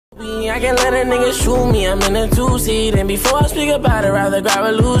I can't let a nigga shoot me, I'm in a two-seat. And before I speak about it, rather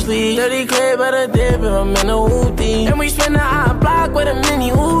grab it loosely. Dirty clip at a dip if I'm in a hoopty. And we spin the hot block with a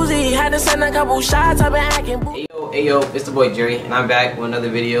mini Uzi. Had to send a couple shots, I've been acting. Hey yo, it's the boy Jerry, and I'm back with another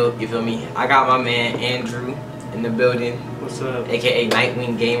video, you feel me? I got my man Andrew in the building. What's up? AKA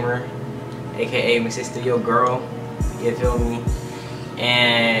Nightwing Gamer, AKA my sister, your girl, you feel me?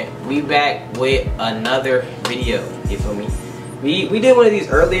 And we back with another video, you feel me? We did one of these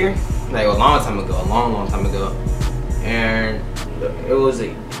earlier, like a long time ago, long time ago. And it was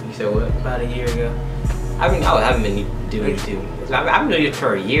like, you said what, about a year ago? I mean, I haven't been doing YouTube. I've been doing it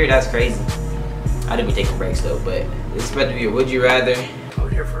for a year, that's crazy. I didn't be taking breaks though, but it's about to be a would you rather. Oh,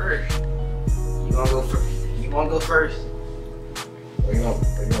 you're first. You wanna go first? You wanna go first? Or you want me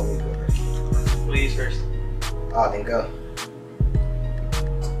to go first? Please first. Oh, then go.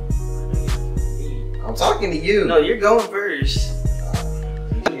 I'm talking to you. No, you're going first.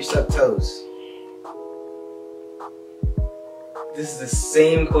 You suck toes. This is the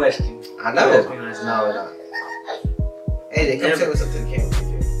same question. I know. No. Hey, they come tell us up to the camera right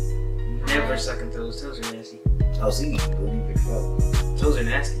here. Never sucking toes. Toes are nasty. Oh, see, booty big fella. Toes are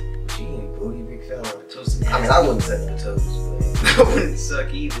nasty. She ain't booty big fella. Toes are nasty. I mean, I wouldn't suck the toes, but I wouldn't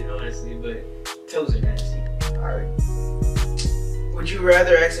suck either, honestly, but toes are nasty. alright. Would you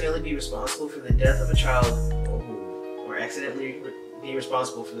rather accidentally be responsible for the death of a child or accidentally be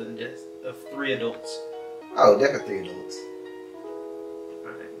responsible for the death of 3 adults? Oh, definitely 3 adults.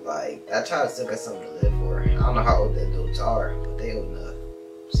 Alright. Like, that child still got something to live for. I don't know how old the adults are, but they old enough.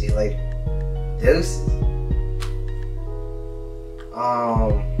 See you later. Deuces.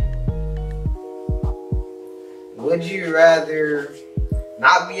 Would you rather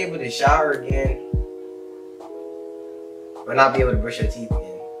not be able to shower again, but not be able to brush your teeth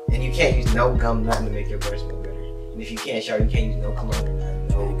again? And you can't use no gum, nothing to make your breath smell better. And if you can't shower, you can't use no cologne or nothing,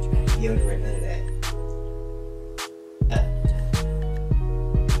 no deodorant, none of that.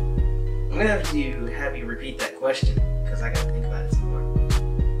 I'm gonna have to have you repeat that question because I gotta think about it some more.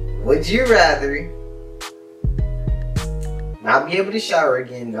 Would you rather not be able to shower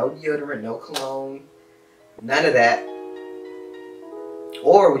again, no deodorant, no cologne, none of that,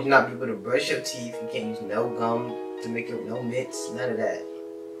 or would you not be able to brush your teeth? You can't use no gum to make your, no mints, none of that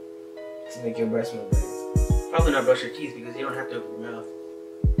to make your breath smell better. Probably not brush your teeth because you don't have to open your mouth.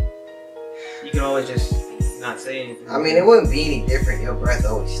 You can always just not say anything. I mean, it wouldn't be any different. Your breath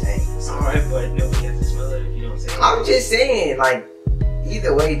always stinks. Alright, but nobody has to smell it if you don't say anything. I'm just saying, like,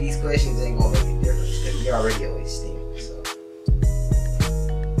 either way, these questions ain't gonna make a difference because you already always stink. So.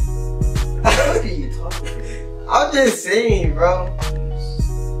 What are you talking about? I'm just saying, bro.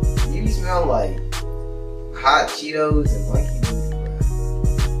 You smell like hot Cheetos and monkey booty, bro.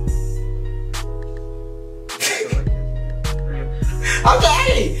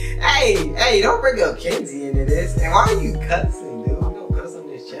 Okay, hey, don't bring up Kenzie into this. And why are you cussing, dude? We don't cuss on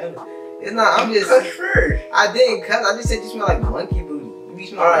this channel. It's not. I'm just. Cut first. I didn't cuss. I just said you smell like monkey booty. You be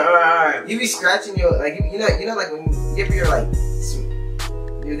smell like. Alright. You be scratching your like. You know, like when you ever you're like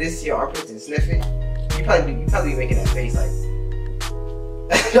do this to your armpits and sniff it. You probably be making that face like.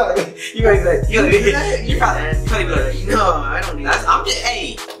 you probably be like, no, I don't need that. I'm just,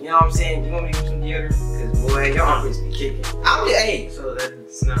 hey, you know what I'm saying? You want me to do some deodorant? Because boy, your armpits be kicking. I'm just, hey. So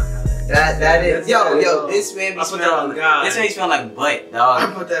that's not how that is. Yo, this man be smelling. This man smell like butt, dog.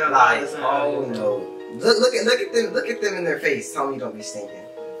 I put that on like, God. oh no. Look at them in their face. Tell me you don't be stinking.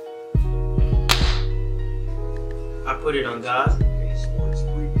 I put it on God.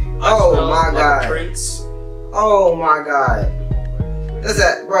 Oh my God. Prince. Oh my God. That's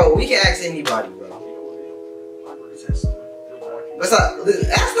that, bro. We can ask anybody, bro. Let's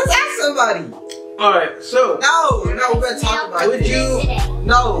ask somebody. All right, so No, we're gonna talk about would this. you?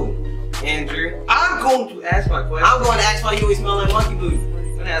 No, Andrew. I'm going to ask my question. I'm going to ask why you always smell like monkey booty.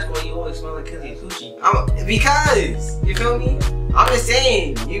 I'm gonna ask why you always smell like Kenzie Coochie. Because you feel me. I'm just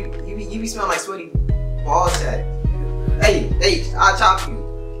saying you be smelling like sweaty ball sack. Hey, I'll chop you.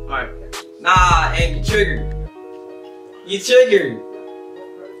 All right. Nah, and you triggered. You triggered.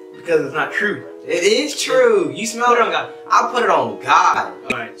 Because it's not true. It is true. You smell it on God. I'll put it on God.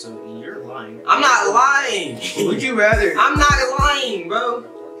 All right, so you're lying. I'm not lying. Would you rather? I'm not lying, bro.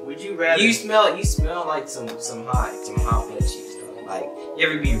 Would you rather? You smell like some hot butt cheeks, though. Like you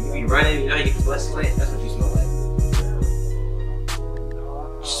ever be running, you know how you get the blood sweat? That's what you smell like.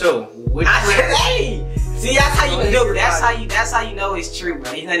 So would you rather? Hey, see that's how you know. That's how you know it's true,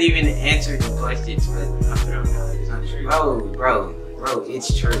 bro. He's not even answering the questions, bro. It's not true. Bro,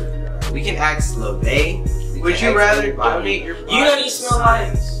 it's true. We can ask LeVay. Would you rather donate your body? You know you smell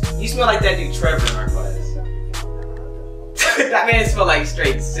like that dude Trevor in our class. That man smell like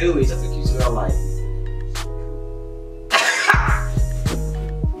straight sewage. That's what you smell like.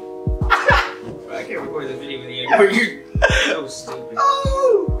 I can't record this video with you anymore. You're so stupid.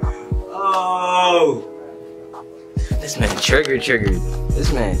 Oh. This man triggered.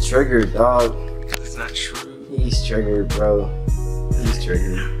 This man triggered, dog. That's not true. He's triggered, bro. He's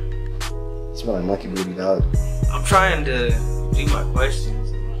triggered. You smell like monkey booty, dog. I'm trying to do my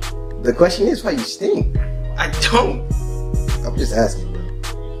questions. The question is why you stink. I don't. I'm just asking, bro.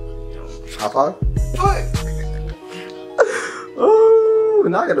 High five? What? Oh,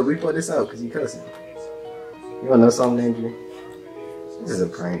 now I gotta replay this out because you cussing. You wanna know something, Andrew? This is a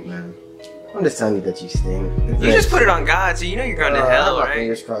prank, man. I'm just telling you that you stink. You just put it on God, so you know you're going to hell, right?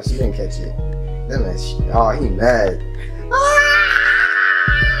 Fingers crossed, you didn't catch it. That man, oh, he mad.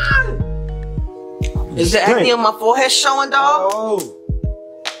 Is the acne on my forehead showing, dog?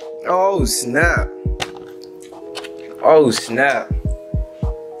 Oh, snap. Oh, snap.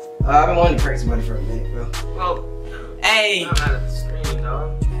 I've been wanting to prank somebody for a minute, bro. Well, Hey. I'm out of the screen,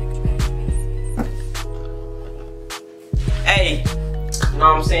 dog. Hey. You know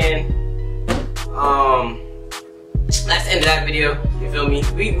what I'm saying? That's the end of that video. You feel me?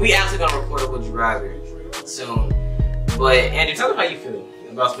 We actually gonna record a Would You Rather soon. But Andrew, tell us how you feel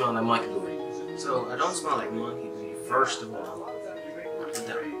about smelling like monkey booty. So, I don't smell like monkey booty, first of all.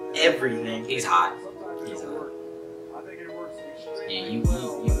 Everything. He's hot. He's hot. Yeah, you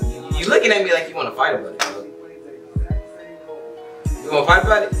looking at me like you want to fight about it, bro. You want to fight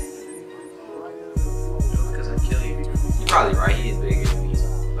about it? Because I'd kill you. You're probably right. He is bigger than me.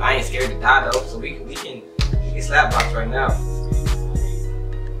 But I ain't scared to die though, so we can slap box right now.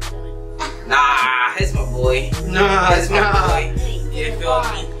 Nah, it's my boy. Nah, It's my boy. You feel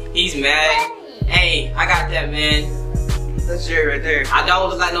me? He's mad. Hey, I got that, man. That's Jerry right there. I don't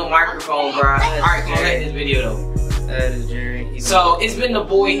look like no microphone, bro. Alright, come on, back to this video though. That is Jerry. So it's been the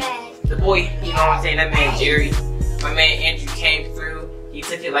boy, you know what I'm saying, that man Jerry. My man Andrew came through. He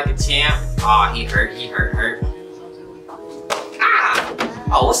took it like a champ. Aw, he hurt. Ah!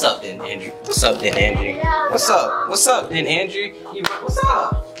 Oh, what's up then, Andrew? What's up then, Andrew? What's up? What's up then, Andrew? What's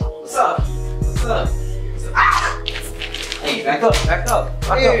up? What's up? What's up? Ah! Hey, back up. Back up.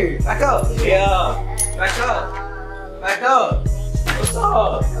 Yeah. Back up. What's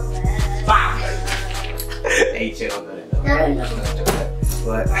up? Bam. Hey, chill on that.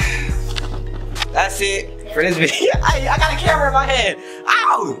 But that's it for this video. Hey, I got a camera in my hand.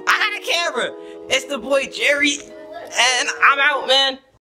 Ow! I got a camera. It's the boy Jerry, and I'm out, man.